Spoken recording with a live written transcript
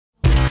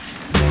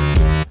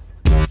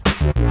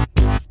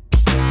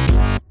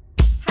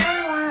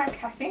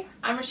Kassie.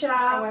 I'm Rochelle.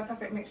 And we're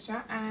Perfect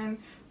Mixture, and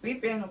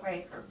we've been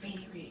away for a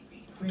really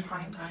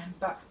long time.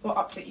 But we'll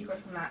update you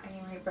guys on that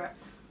anyway. But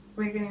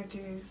we're going to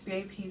do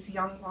B.A.P's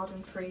Young, Wild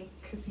and Free,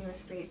 because you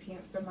missed B.A.P and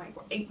it's been like,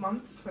 what, 8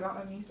 months without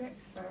their music?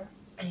 So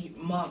 8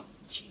 months,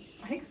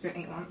 jeez. I think it's been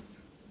 8 months.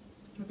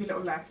 Maybe a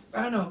little less. But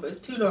I don't know, but it's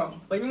too long.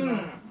 Way too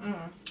long.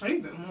 Maybe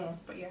a bit more,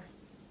 but yeah.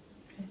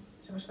 Okay,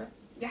 shall we start?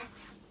 Yeah.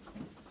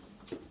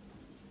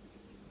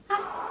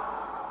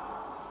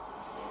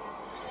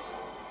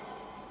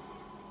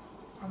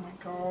 Oh my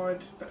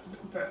god, but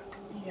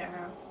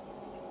yeah.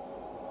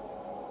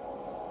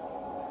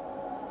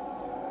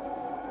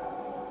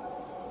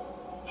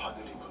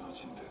 하늘이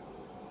무너진 듯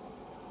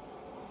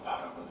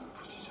바람은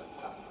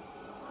부딪혔다.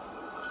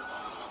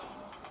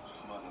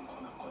 수많은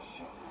고난과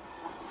시험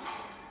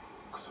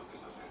그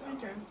속에서 세상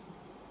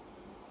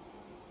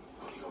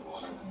우리가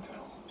원하는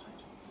대로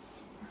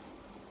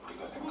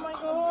우리가 생각하는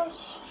대로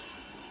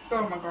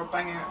Oh my god,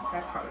 banging its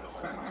haircut looks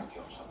so nice.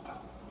 없었다.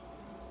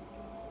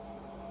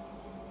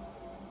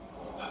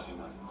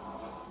 하지만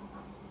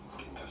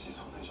우린 다시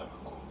손을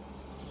잡았고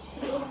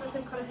Did they all have the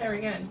same colour hair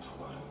again?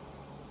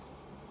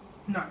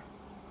 No.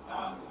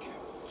 다 함께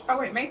Oh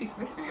wait, maybe for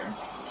this video.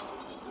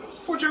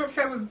 Poor Joke's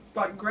hair was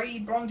like grey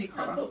blondie I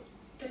colour. thought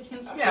they came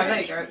to Yeah, there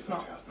you go, it's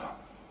not.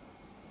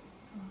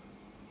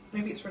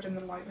 Maybe it's red in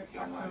the light, it's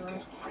like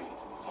red.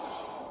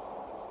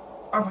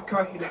 Oh my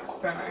god, he looks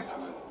so nice.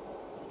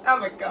 Oh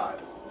my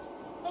god.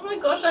 Oh my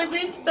gosh, I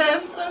missed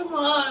them so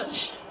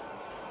much.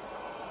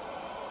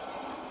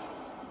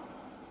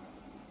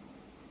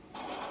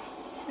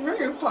 I'm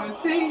really started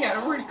seeing it,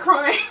 I'm already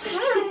crying. I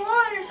don't know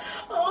why.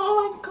 Oh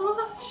my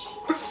gosh.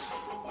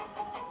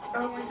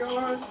 Oh my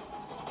god.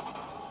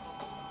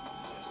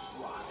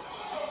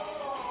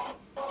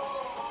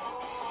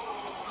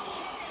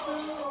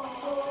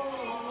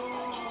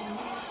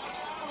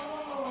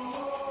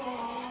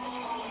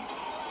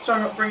 So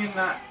I'm not bringing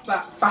that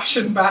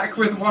fashion back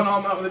with one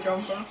arm out of the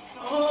jumper.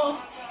 Oh.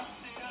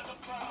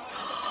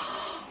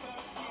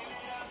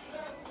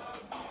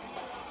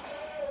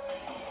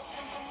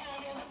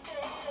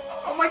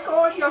 Oh my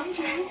god, young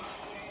Jay.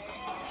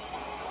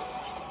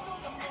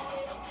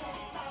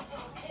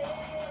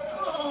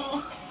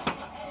 Oh.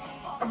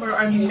 Oh my god,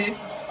 I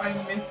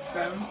missed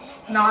them.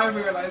 Now I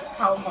realise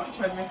how much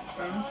I missed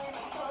them.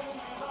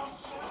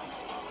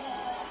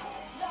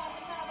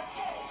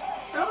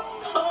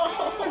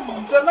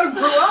 Oh, Zeno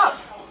grew up!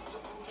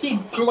 He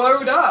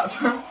glowed up!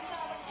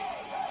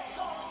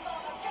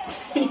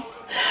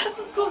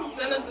 Of course,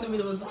 Zena's gonna be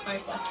the one with the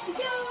hyper.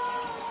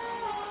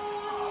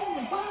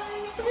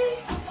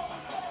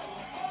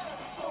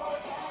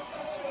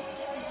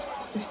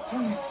 This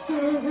song is so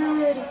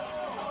good!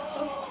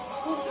 Of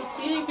course, it's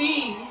B.A.P.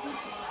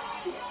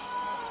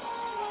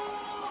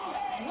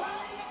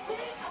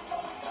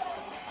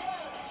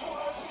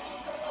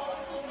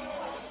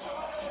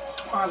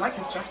 Oh, I like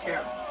his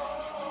jacket.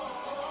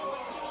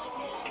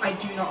 I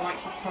do not like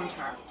his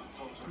contacts.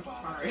 I'm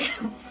sorry.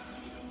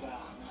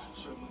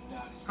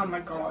 Oh my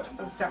god,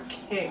 the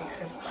king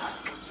is back.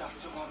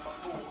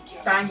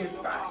 Bang is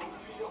back.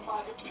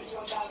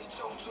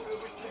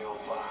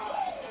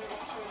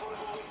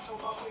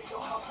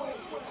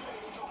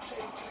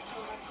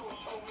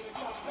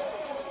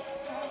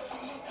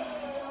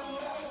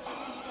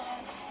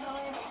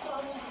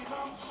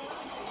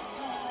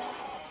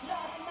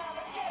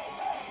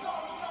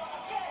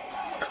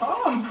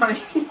 Calm,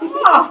 honey.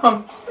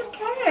 Calm. It's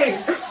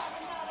okay.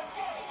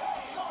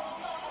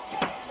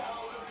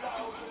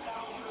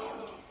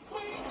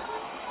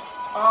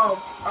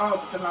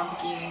 Oh, the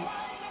Lamborghinis.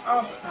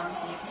 Oh, the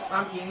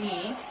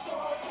Lamborghini.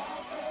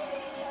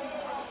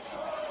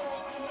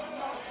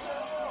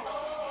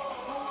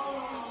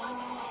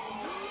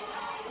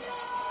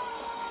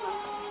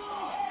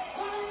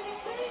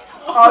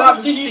 Oh, that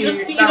was Did cute. you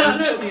just see that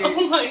that look? Cute.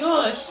 Oh my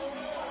gosh.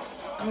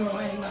 I'm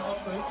rewinding that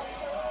upwards.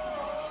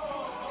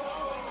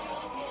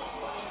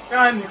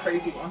 I'm the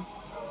crazy one.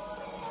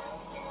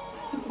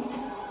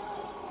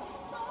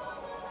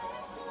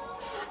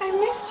 I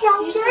missed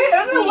Young Jay. So I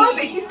don't know why, sweet.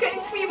 but he's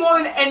getting to me more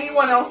than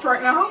anyone else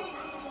right now.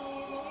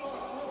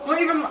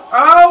 Not even.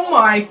 Oh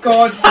my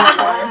god,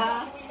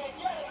 Zeno.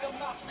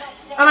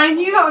 And I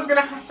knew that was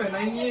gonna happen.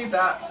 I knew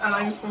that, and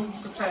I just wasn't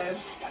prepared.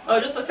 Oh,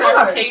 just for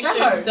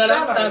clarification,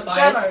 Zena's her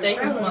bias,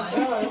 Dacon's mine.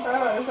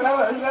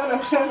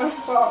 Zeno,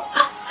 stop.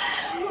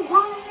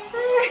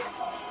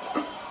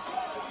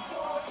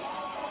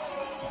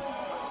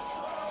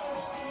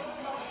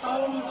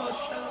 Oh my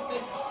gosh, I love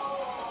this.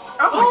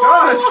 Oh my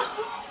god!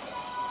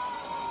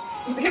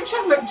 Him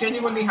trying to look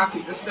genuinely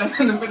happy just there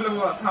in the middle of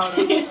what? Powder.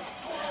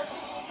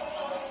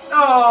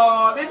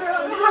 Oh, they look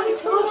like they're having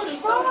so much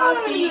so fun!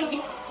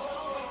 happy.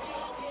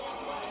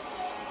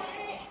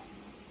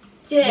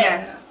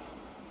 Yes,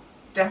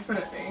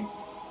 definitely.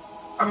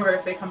 I remember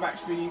if they come back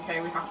to the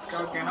UK, we have to go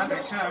again. I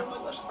don't care. Oh my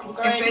gosh, I'm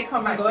going. If they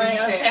come back to the I UK,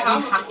 don't care how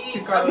we much have it to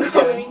is, go I'm again.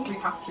 going. We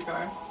have to go.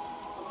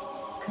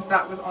 Because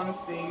that was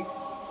honestly...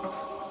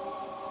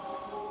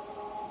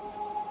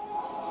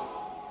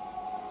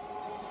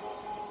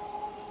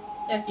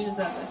 Yes, you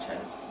deserve those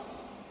chairs.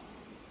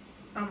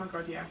 Oh my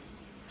god,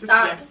 yes. Just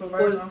That yes all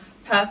was over.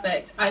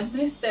 perfect. I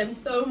miss them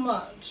so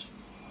much.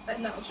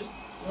 And that was just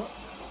what?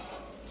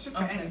 It's just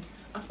the end.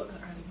 I thought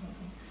that added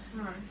something.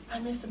 No. I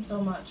miss them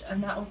so much,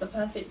 and that was the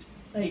perfect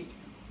like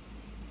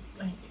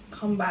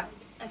comeback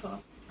ever.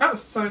 That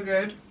was so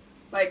good.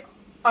 Like,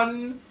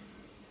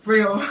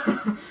 unreal.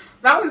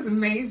 That was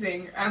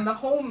amazing. And the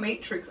whole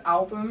Matrix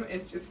album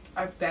is just,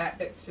 I bet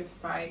it's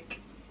just like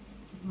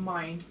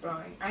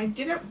mind-blowing. I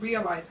didn't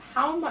realise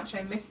how much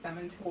I missed them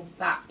until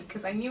that,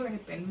 because I knew it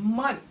had been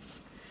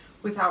months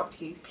without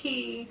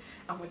B.A.P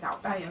and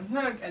without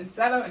Banghyuk and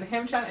Zelo and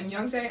Himchan and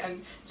Youngjae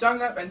and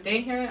Jungkook and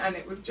Daehyun, and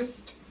it was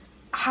just,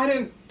 I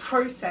hadn't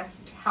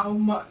processed how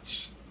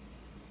much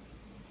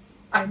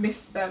I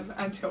missed them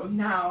until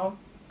now,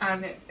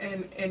 and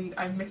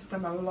I miss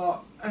them a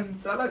lot. And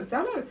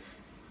Zelo,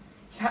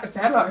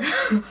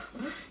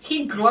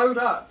 he glowed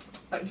up.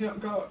 Like, do you know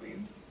what glow up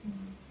means?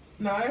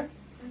 No?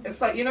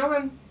 It's like, you know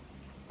when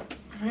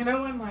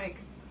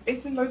like,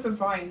 it's in loads of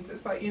vines,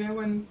 it's like, you know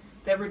when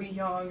they're really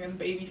young and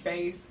baby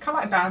face, kind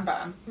of like Bam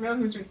Bam. Remember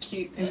he was really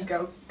cute in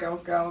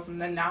Girls, and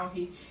then now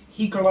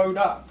he glowed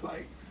up,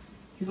 like,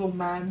 he's all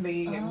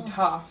manly and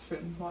tough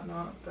and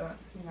whatnot, but,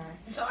 you know.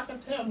 So I can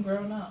put him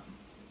grown up.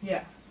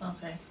 Yeah.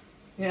 Okay.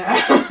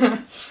 Yeah.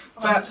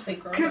 But, just say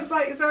grown because, up.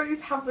 like, Zoe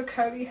used to have the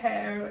curly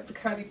hair, like the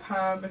curly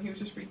perm, and he was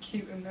just really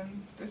cute, and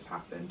then this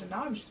happened, and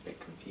now I'm just a bit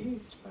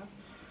confused, but,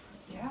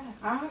 yeah.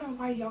 I don't know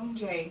why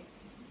Youngjae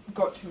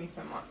got to me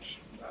so much,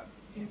 but,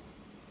 yeah.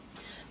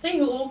 They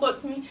all got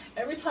to me.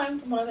 Every time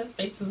one of their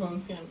faces was on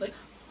the screen, I was like,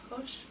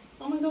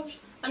 oh my gosh.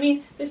 I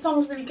mean, this song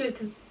was really good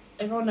because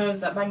everyone knows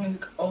that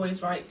Banghyuk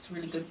always writes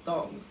really good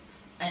songs,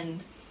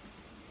 and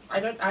I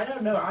don't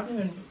know. I haven't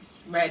even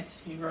read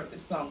who wrote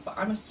this song, but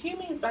I'm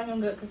assuming it's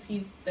Banghyuk because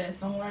he's their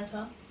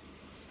songwriter.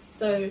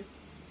 So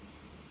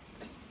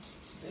it's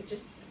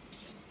just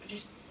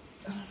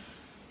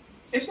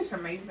It's just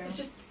amazing. It's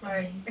just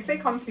like amazing. If they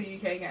come to the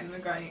UK again,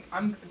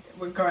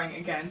 we're going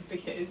again,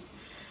 because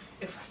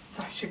it was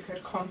such a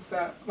good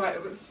concert. Like,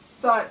 it was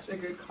such a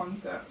good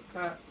concert.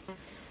 But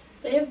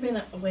they have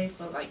been away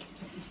for, like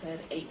you said,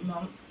 8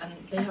 months, and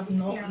they have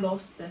not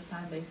lost their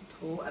fan base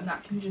at all, and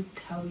that can just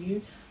tell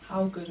you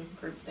how good of a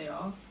group they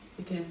are.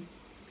 Because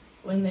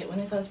when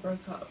they first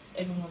broke up,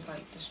 everyone was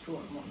like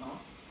distraught and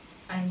whatnot,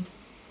 and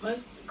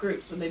most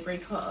groups, when they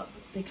break up,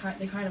 they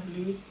kind of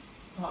lose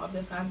part of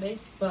their fan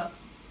base, but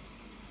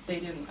they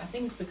didn't. I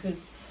think it's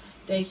because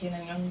Daehyun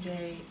and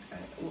Youngjae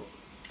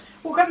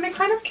well, they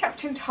kind of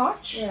kept in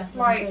touch, yeah,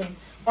 like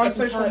on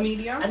social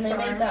media, and they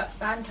made that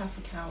fan caf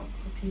account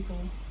for people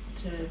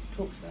to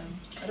talk to them.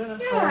 I don't know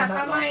how long yeah,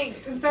 that and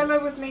like lasted,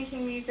 Zelo was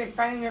making music,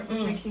 Banghyuk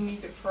was making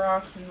music for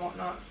us and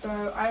whatnot,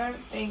 so I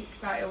don't think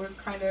that it was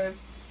kind of,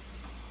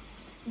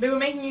 they were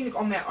making music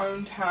on their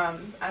own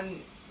terms,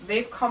 and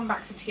they've come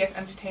back to TS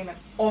Entertainment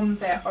on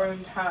their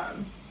own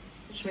terms,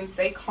 which means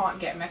they can't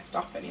get messed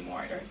up anymore,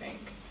 I don't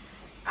think.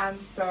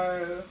 And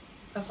so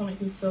that's what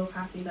makes me so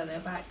happy that they're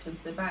back, because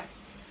they're back,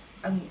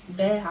 and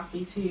they're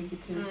happy too,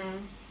 because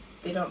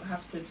they don't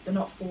have to, they're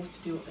not forced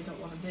to do what they don't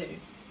want to do.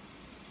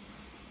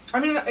 I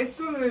mean, it's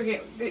not that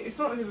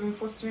they've been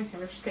forced to do anything,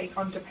 they're just getting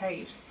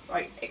underpaid,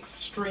 like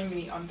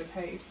extremely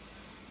underpaid.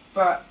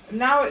 But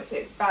now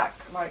it's back,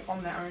 like,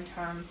 on their own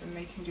terms, and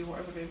they can do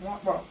whatever they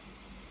want.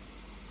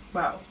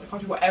 Well, they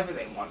can't do whatever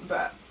they want,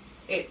 but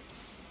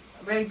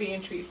they're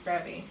being treated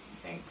fairly,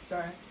 I think,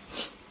 so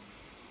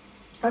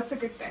that's a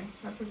good thing.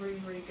 That's a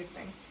really, really good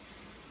thing.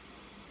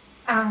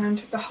 And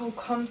the whole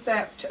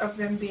concept of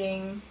them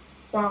being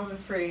wild and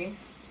free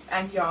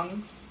and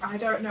young, I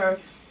don't know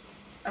if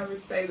I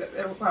would say that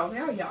they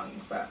are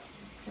young, but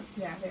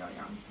yeah, they are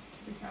young,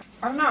 to be fair.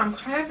 I don't know, I'm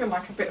kind of in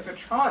like a bit of a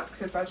trance,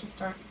 because that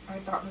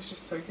was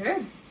just so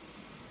good.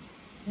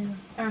 Yeah.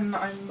 And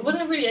there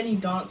wasn't really any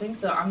dancing,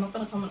 so I'm not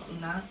going to comment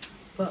on that,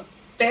 but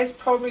there's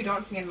probably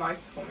dancing in live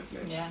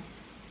performances. Yeah.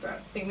 But I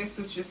think this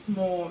was just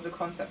more the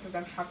concept of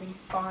them having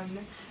fun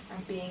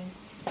and being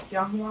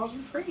young, wild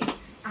and free.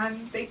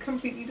 And they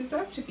completely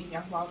deserve to be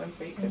young, wild and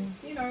free, because,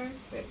 you know,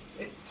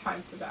 it's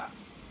time for that,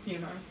 you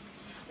know.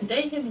 And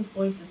Daehyun's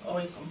voice is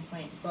always on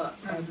point, but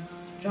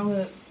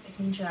Jungkook,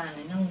 Himchan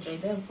and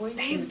Youngjae, their voices,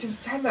 they've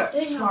developed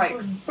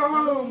like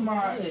so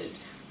much. Good.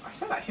 I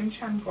feel like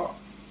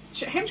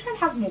Himchan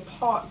has more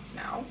parts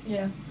now.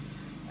 Yeah.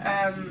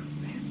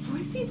 His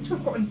voice seems to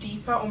have gotten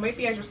deeper, or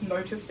maybe I just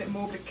noticed it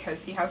more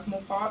because he has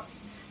more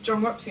parts.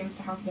 Jungkook seems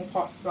to have more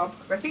parts as well,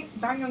 because I think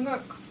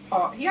Banghyuk's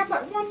part, he had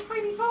like one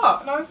tiny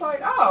part, and I was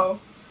like, oh,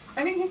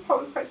 I think his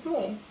part was quite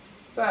small.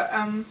 But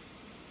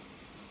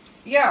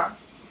yeah,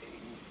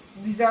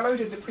 Zelo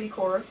did the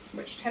pre-chorus,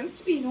 which tends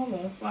to be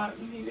normal. Like,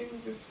 he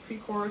did this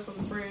pre-chorus on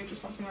the bridge or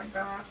something like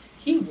that.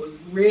 He was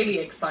really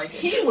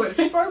excited. He was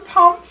so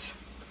pumped.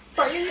 It's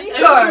like,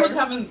 everyone was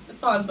having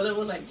fun, but they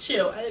were like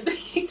chill, and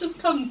he just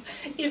comes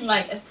in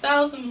like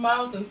 1,000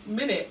 miles a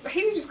minute.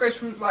 He just goes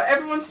from like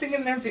everyone's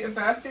singing their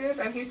verses,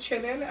 and he's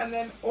chilling, and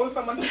then all of a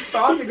sudden when he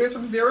starts, it goes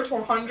from 0 to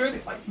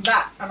 100 like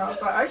that, and I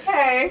was like,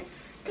 okay,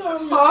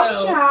 calm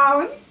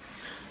down.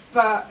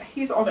 But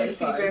he's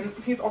obviously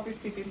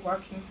been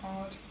working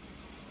hard.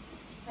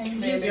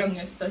 And he's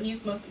youngest, so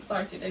he's most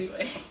excited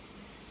anyway.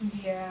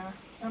 Yeah,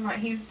 and like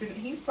he's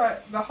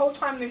like the whole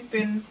time they've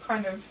been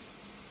kind of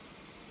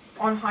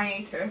on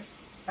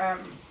hiatus.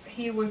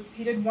 He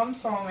did one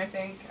song I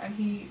think, and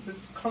he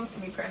was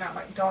constantly putting out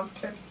like dance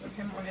clips of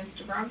him on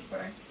Instagram,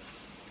 so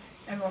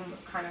everyone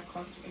was kind of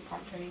constantly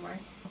pumped anyway.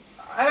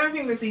 I don't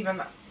think there's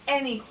even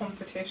any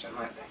competition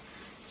like that.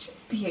 It's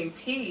just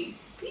B.A.P.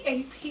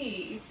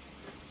 B.A.P.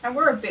 And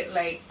we're a bit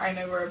late. I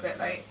know we're a bit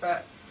late,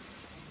 but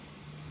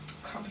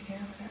can't be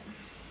dealing with it.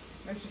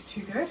 It's just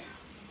too good.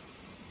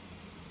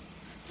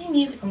 They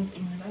need to come to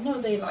England. I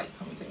know they like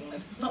coming to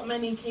England because not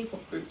many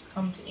K-pop groups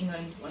come to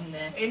England when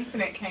they're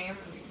Infinite came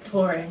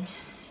touring.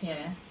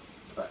 Yeah,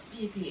 but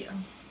B.A.P.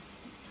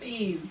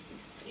 Please,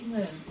 to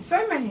England.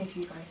 So many of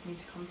you guys need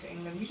to come to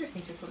England. You just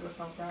need to sort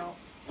yourselves out.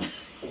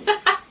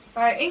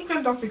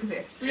 England does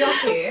exist. We are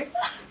here.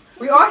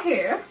 We are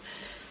here.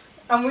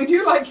 And we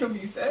do like your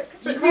music.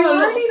 So it'd be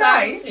really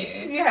nice.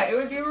 Here. Yeah, it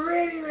would be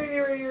really, really,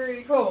 really,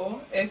 really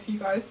cool if you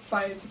guys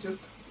decided to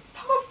just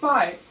pass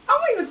by. I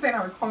won't even say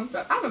have a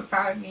concert. Have a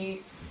fan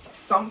meet.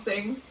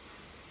 Something.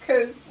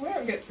 Because we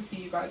don't get to see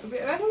you guys. And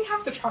then we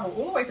have to travel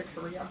all the way to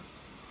Korea.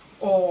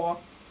 Or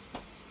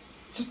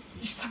just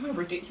somewhere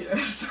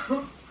ridiculous.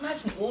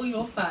 Imagine all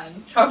your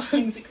fans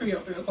travelling to Korea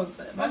for your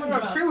concert. Oh my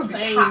god, Korea would be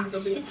packed.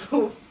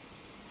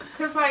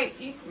 Because like,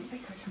 they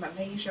go to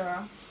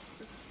Malaysia.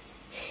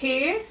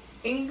 Here,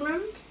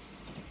 England,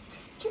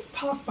 just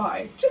pass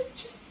by.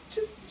 Just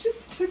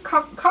to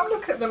come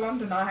look at the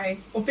London Eye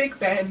or Big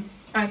Ben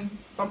and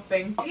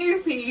something.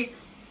 B.A.P.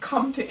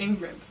 come to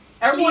England.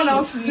 Everyone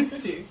else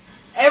needs to.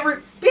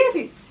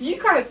 B.A.P.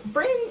 You guys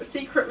bring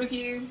Secret with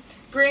you.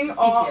 Bring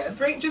art.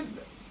 Bring just.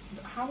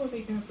 How are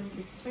they gonna bring BTS?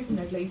 It's not even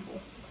their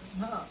label.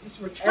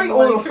 Just bring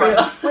all your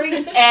friends.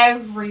 Bring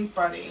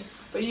everybody.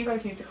 But you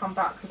guys need to come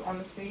back because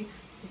honestly,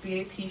 the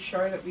B.A.P.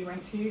 show that we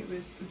went to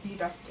was the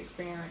best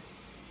experience.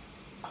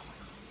 Oh my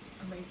god, it was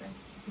amazing.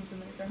 It was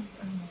amazing.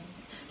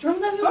 Do you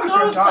remember that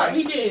little dance that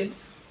we did?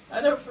 I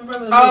don't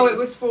remember the Oh, names. it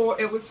wasn't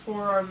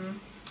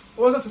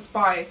for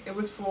Spy, it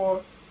was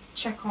for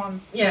Check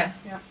On. Yeah.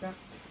 Yeah, that's it.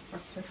 It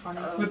was so funny.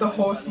 With the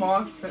horse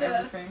masks and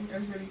everything. It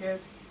was really good.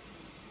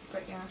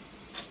 But yeah.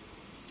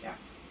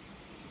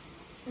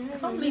 I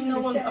can't believe no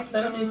one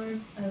uploaded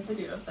a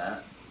video of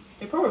that.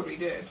 They probably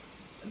did.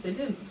 They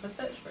didn't, because I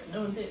searched for it.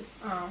 No one did.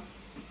 Oh.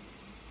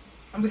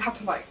 And we had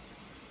to like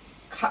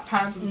clap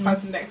hands with the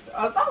person next to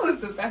us. That was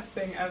the best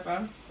thing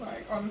ever.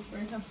 Like, honestly.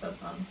 That was so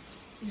fun.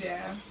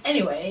 Yeah.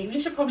 Anyway, we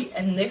should probably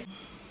end this.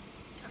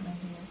 I'm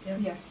ending this, yeah?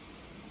 Yes.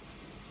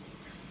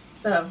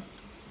 So,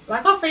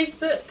 like our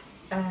Facebook,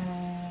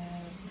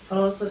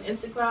 follow us on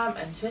Instagram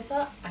and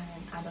Twitter,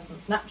 and add us on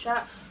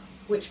Snapchat,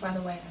 which, by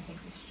the way, I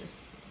think we should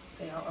just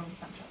say our own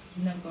Snapchats, because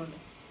we've never gone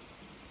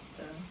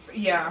the...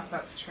 Yeah,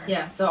 that's true.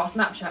 Yeah, so our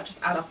Snapchat,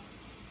 just add our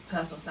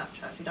personal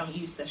Snapchats. We don't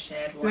use the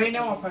shared one. Do they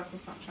know our personal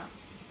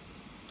Snapchat?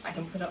 I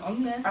can put it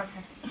on there.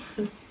 Okay.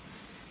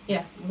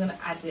 Yeah, we're going to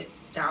add it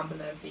down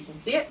below so you can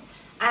see it.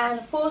 And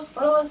of course,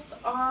 follow us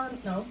on...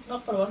 No,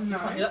 not follow us. No,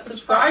 you can't do that.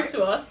 Subscribe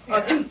to us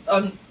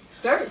on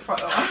Don't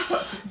follow us,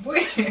 that's just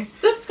weird.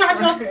 Subscribe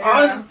to us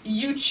on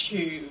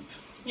YouTube.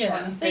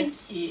 Yeah, on thank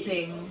this you.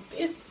 Thing.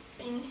 This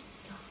thing.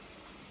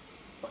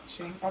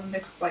 Watching on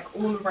this, like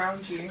all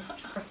around you.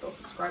 Just press the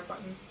subscribe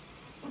button.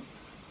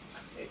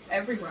 It's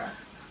everywhere.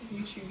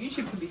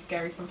 YouTube can be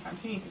scary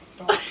sometimes. You need to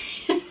stop.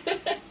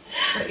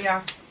 But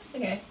yeah.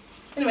 Okay.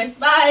 Anyway,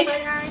 bye.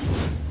 Bye guys.